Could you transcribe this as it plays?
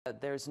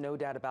There's no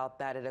doubt about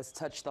that. It has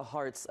touched the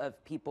hearts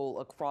of people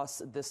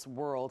across this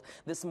world.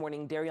 This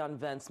morning, Derion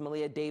Vence,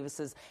 Maleah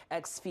Davis's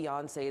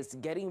ex-fiance, is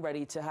getting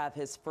ready to have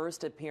his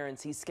first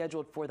appearance. He's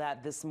scheduled for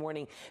that this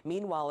morning.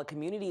 Meanwhile, a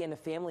community and a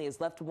family is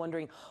left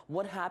wondering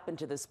what happened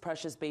to this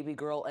precious baby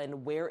girl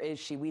and where is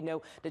she? We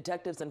know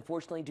detectives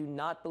unfortunately do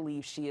not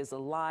believe she is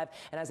alive.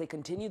 And as they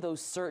continue those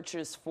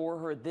searches for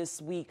her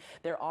this week,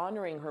 they're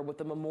honoring her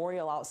with a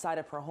memorial outside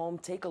of her home.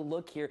 Take a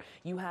look here.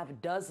 You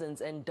have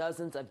dozens and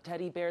dozens of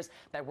teddy bears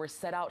that were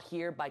set out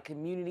here by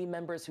community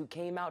members who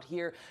came out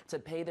here to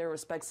pay their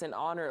respects and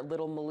honor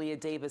little Maleah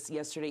Davis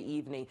yesterday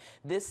evening.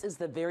 This is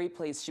the very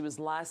place she was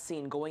last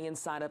seen going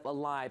inside of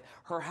alive,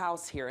 her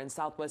house here in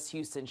Southwest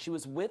Houston. She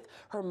was with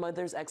her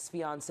mother's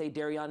ex-fiance,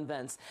 Derion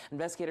Vence.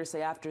 Investigators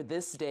say after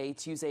this day,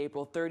 Tuesday,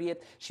 April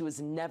 30th, she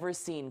was never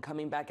seen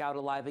coming back out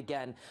alive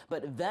again.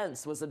 But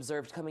Vence was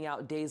observed coming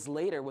out days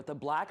later with a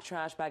black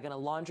trash bag and a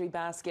laundry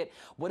basket,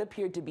 what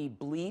appeared to be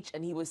bleach,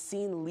 and he was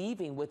seen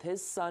leaving with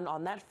his son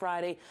on that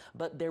Friday,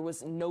 but there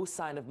was no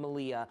sign of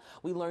Maleah.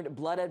 We learned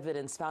blood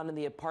evidence found in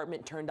the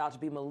apartment turned out to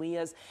be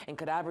Maleah's, and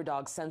cadaver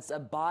dogs sensed a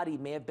body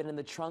may have been in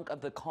the trunk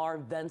of the car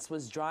Vence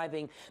was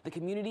driving. The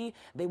community,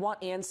 they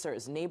want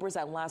answers. Neighbors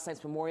at last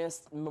night's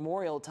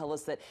memorial tell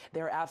us that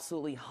they're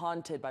absolutely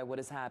haunted by what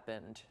has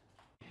happened.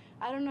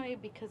 I don't know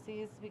if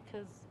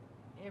because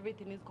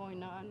everything is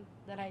going on,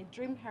 that I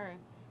dreamed her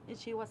and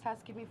she was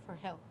asking me for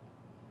help.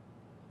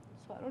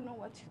 So I don't know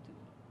what to do.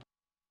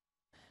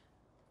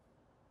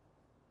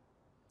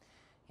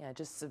 Yeah,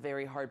 just a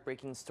very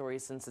heartbreaking story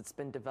since it's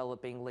been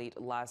developing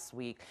late last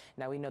week.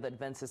 Now we know that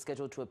Vence is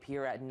scheduled to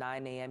appear at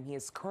 9 a.m. He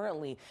is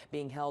currently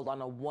being held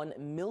on a $1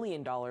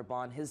 million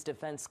bond. His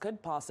defense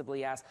could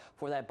possibly ask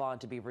for that bond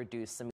to be reduced.